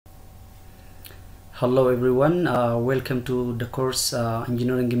Hello everyone, welcome to the course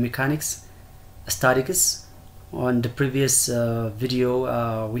Engineering in Mechanics Statics. On the previous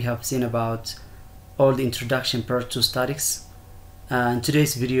video we have seen about all the introduction part to statics. In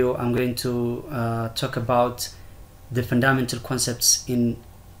today's video I'm going to talk about the fundamental concepts in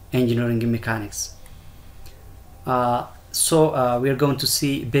engineering in mechanics. So we are going to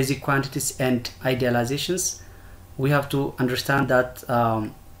see basic quantities and idealizations. We have to understand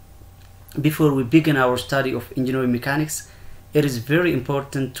that before we begin our study of engineering mechanics, it is very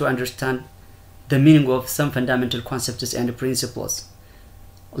important to understand the meaning of some fundamental concepts and principles.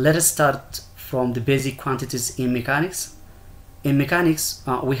 Let us start from the basic quantities in mechanics. In mechanics,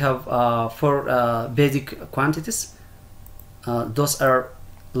 we have four basic quantities. Those are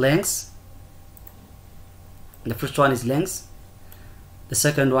lengths. The first one is length. The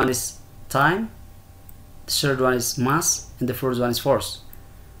second one is time. The third one is mass, and the fourth one is force.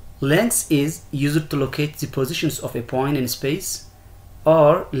 Length is used to locate the positions of a point in space,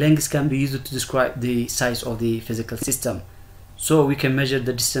 or length can be used to describe the size of the physical system. So we can measure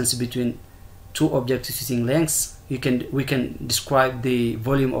the distance between two objects using length. We can describe the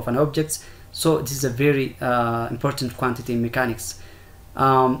volume of an object. So this is a very important quantity in mechanics.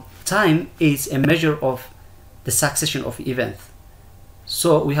 Time is a measure of the succession of events.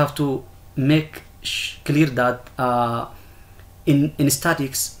 So we have to make clear that in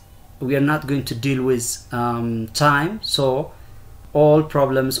statics we are not going to deal with time. So all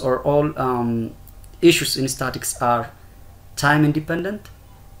problems or all issues in statics are time independent.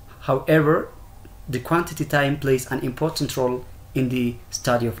 However, the quantity time plays an important role in the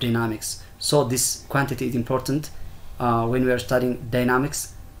study of dynamics. So this quantity is important when we are studying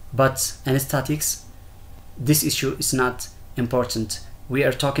dynamics, but in statics this issue is not important. We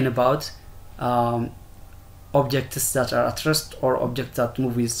are talking about objects that are at rest or objects that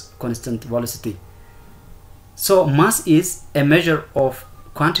move with constant velocity. So mass is a measure of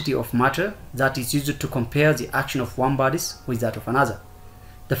quantity of matter that is used to compare the action of one body with that of another.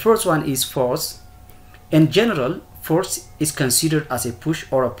 The first one is force. In general, force is considered as a push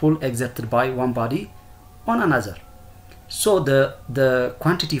or a pull exerted by one body on another. So the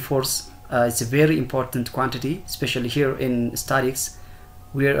quantity force is a very important quantity, especially here in statics.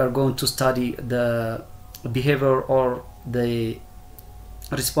 We are going to study the behavior or the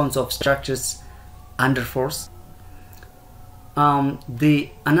response of structures under force.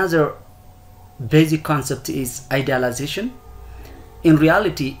 Another basic concept is idealization. In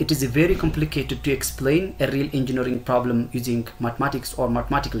reality, it is very complicated to explain a real engineering problem using mathematics or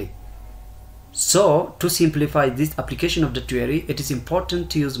mathematically. So to simplify this application of the theory, it is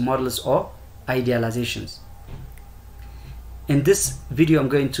important to use models or idealizations. In this video I'm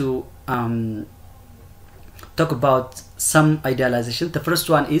going to talk about some idealization. The first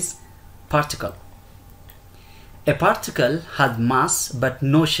one is particle. A particle has mass but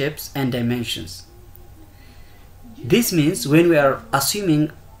no shapes and dimensions. This means when we are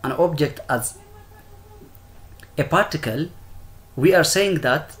assuming an object as a particle, we are saying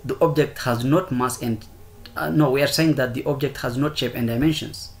that the object has not mass and we are saying that the object has not shape and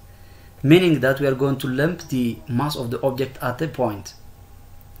dimensions, meaning that we are going to lump the mass of the object at a point.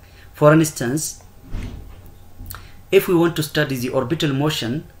 For instance, if we want to study the orbital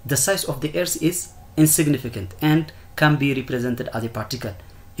motion, the size of the Earth is insignificant and can be represented as a particle.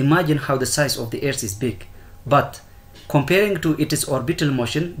 Imagine how the size of the Earth is big, but comparing to its orbital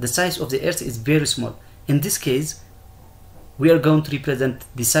motion, the size of the Earth is very small. In this case, we are going to represent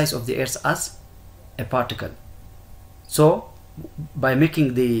the size of the Earth as a particle. So by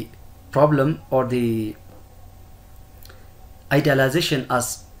making the problem or the idealization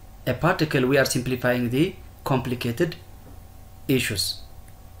as a particle, we are simplifying the complicated issues.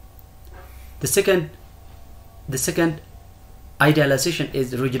 The second idealization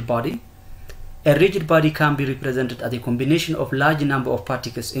is rigid body. A rigid body can be represented as a combination of large number of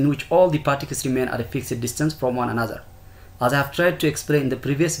particles in which all the particles remain at a fixed distance from one another. As I have tried to explain in the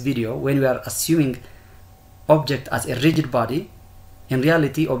previous video, when we are assuming object as a rigid body, in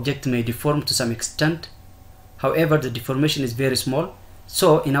reality object may deform to some extent. However, the deformation is very small.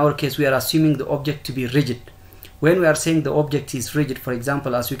 So in our case we are assuming the object to be rigid. When we are saying the object is rigid, for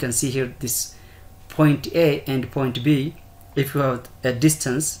example, as you can see here, this point A and point B, if you have a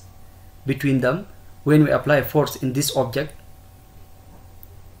distance between them, when we apply force in this object,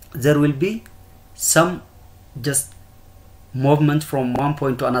 there will be some just movement from one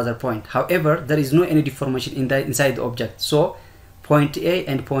point to another point. However, there is no any deformation inside the object. So point A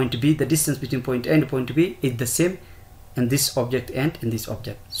and point B, the distance between point A and point B is the same in this object and in this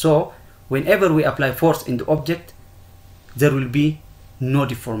object. So whenever we apply force in the object, there will be no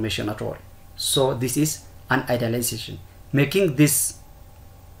deformation at all. So this is an idealization. Making this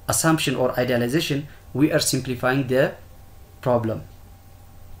assumption or idealization, we are simplifying the problem.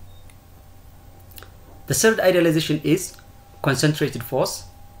 The third idealization is concentrated force.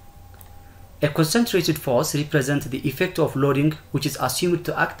 A concentrated force represents the effect of loading which is assumed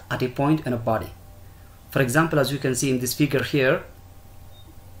to act at a point in a body. For example, as you can see in this figure here,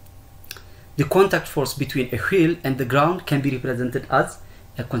 the contact force between a wheel and the ground can be represented as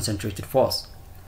a concentrated force.